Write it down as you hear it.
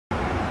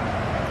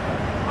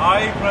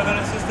Hi, brother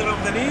and sister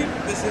of the Nil.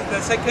 This is the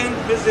second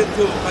visit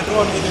to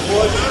Padron in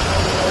Ecuador,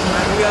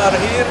 and we are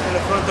here in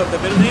the front of the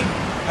building,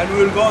 and we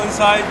will go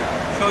inside,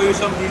 show you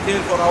some detail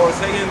for our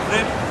second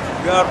trip.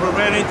 We are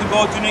preparing to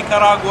go to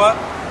Nicaragua,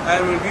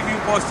 and we'll give you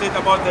posted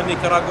about the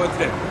Nicaragua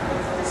trip.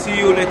 See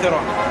you later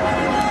on.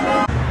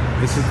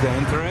 This is the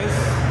entrance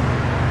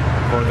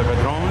for the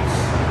Padrons,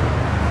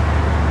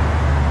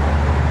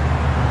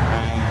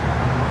 and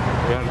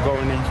we are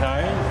going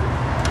inside.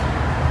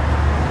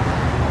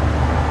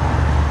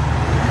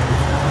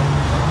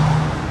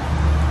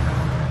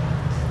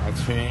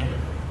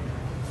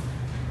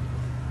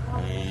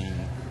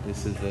 And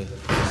this is the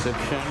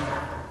reception,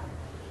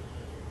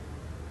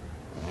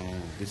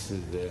 and this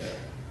is the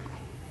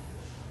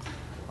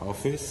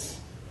office,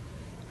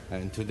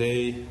 and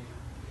today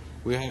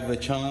we have the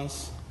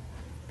chance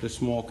to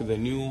smoke the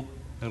new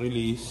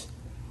release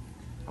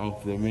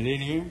of the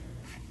Millennium.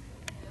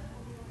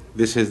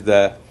 This is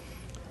the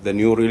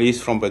new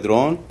release from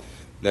Padron,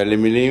 the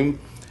Millennium.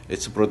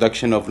 It's a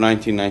production of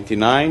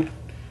 1999,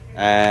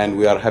 and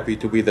we are happy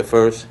to be the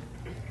first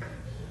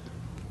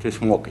to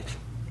smoke it.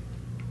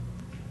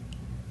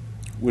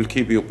 We'll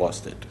keep you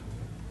posted.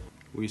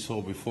 We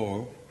saw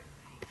before,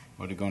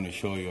 but we're going to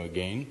show you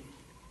again,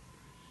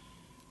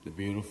 the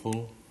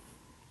beautiful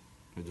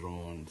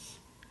Padron's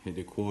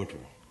headquarters.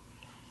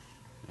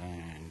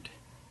 And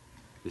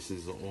this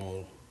is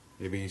all,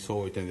 maybe you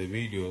saw it in the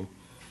video,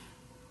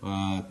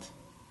 but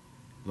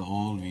the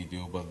old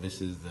video, but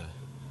this is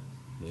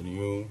the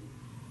new,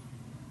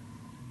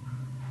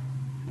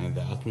 and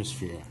the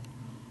atmosphere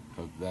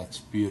of that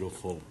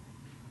beautiful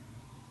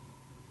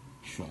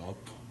shop.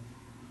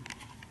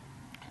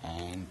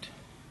 And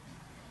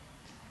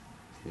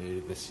here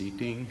is the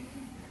seating,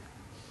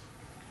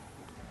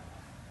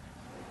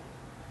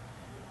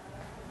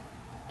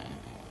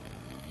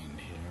 and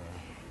here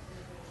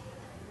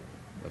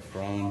the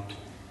front,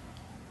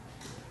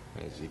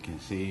 as you can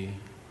see,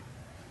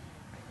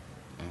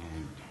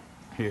 and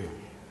here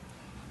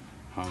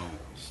how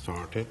it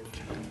started.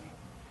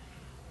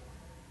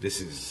 This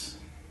is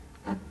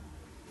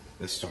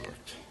the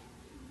start.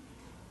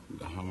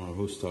 The hammer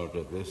who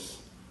started this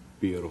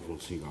beautiful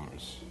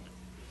cigars.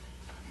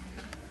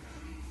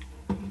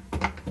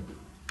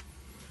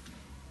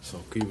 So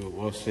keep it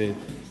posted,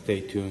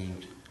 stay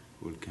tuned,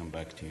 we'll come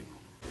back to you.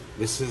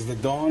 This is the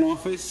Dawn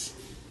office,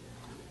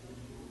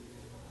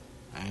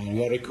 and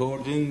we're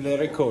recording the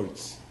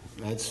records.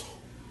 That's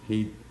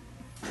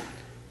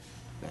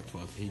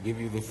what he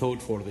give you the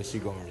thought for the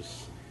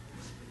cigars.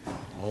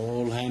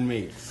 All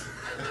handmade.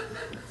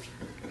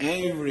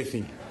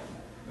 Everything.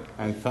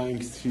 And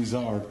thanks to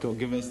Cigar to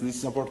give us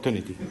this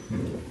opportunity.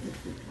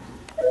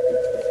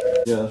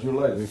 Yeah, that's your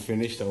life. We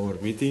finished our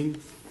meeting.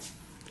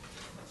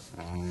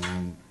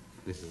 And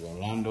this is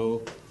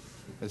Orlando.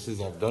 This is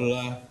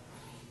Abdullah.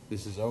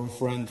 This is our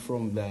friend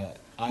from the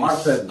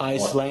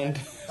Iceland.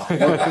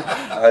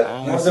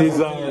 And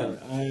Cigar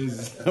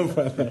is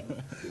brother.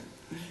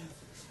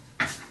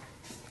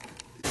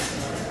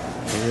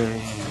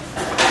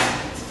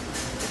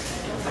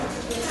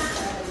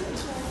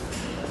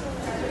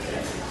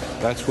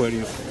 That's where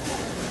your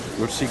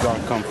cigar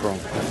come from.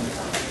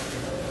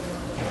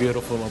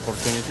 Beautiful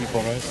opportunity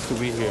for us to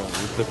be here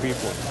with the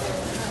people,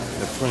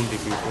 the friendly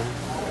people,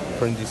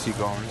 friendly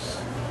cigars,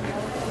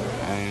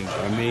 and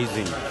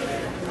amazing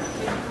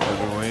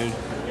everywhere.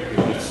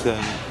 It's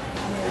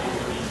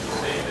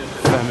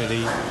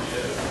family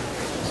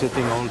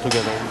sitting all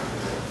together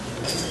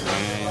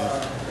and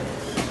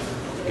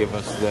give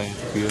us the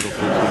beautiful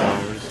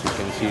cigars. You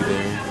can see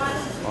there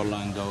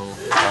Orlando,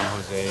 San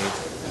Jose,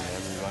 and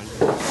everyone.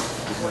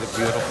 This is a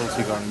beautiful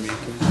cigar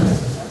making.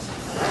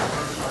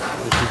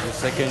 This is the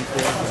second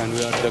trip, and we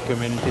are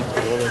documented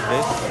all of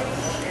this.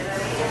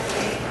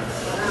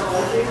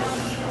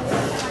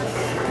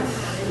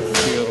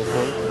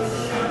 Beautiful.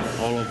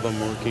 All of them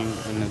working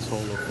in the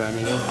solo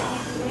family.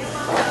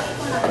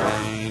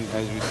 And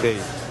as we say,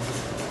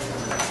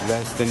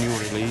 that's the new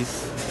release.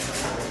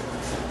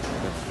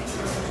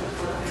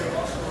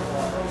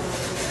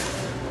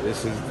 This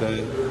is the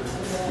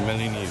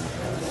Millennium.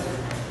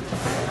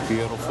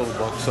 Beautiful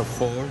box of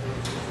 4.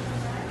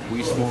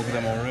 We smoked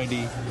them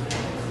already,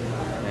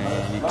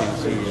 and you can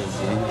see the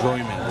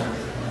enjoyment.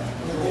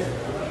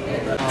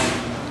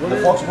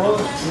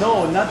 No,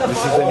 not the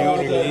This is a new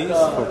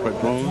release for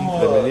Padron,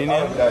 the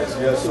Millennium.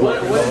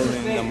 Smoked all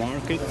in the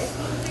market.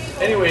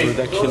 Anyway,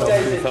 production of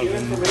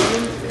 1099.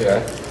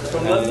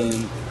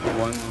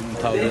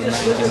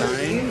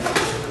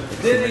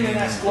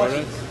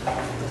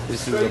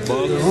 This is the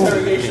box, you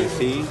can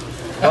see.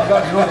 This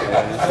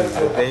is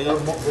the date,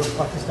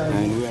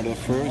 and we are the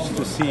first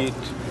to see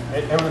it.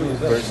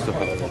 First of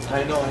all,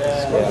 I know. We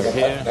are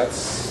here. That's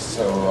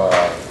so.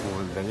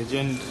 With the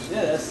legend.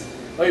 Yes.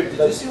 Wait, did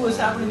you see what's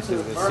happening to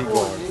the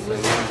cigars?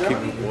 Keep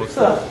it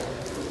posted.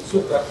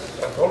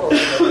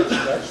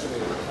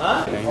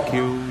 Thank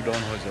you,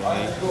 Don Jose.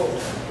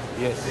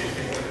 Yes.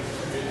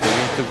 We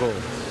need to go.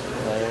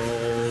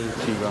 All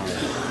cigars.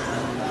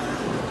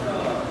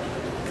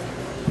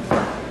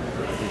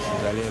 This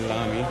is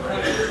Al-Lami.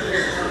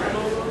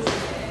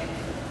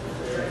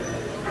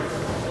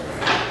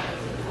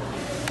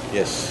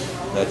 Yes,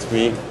 that's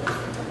me.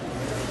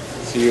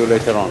 See you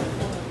later on.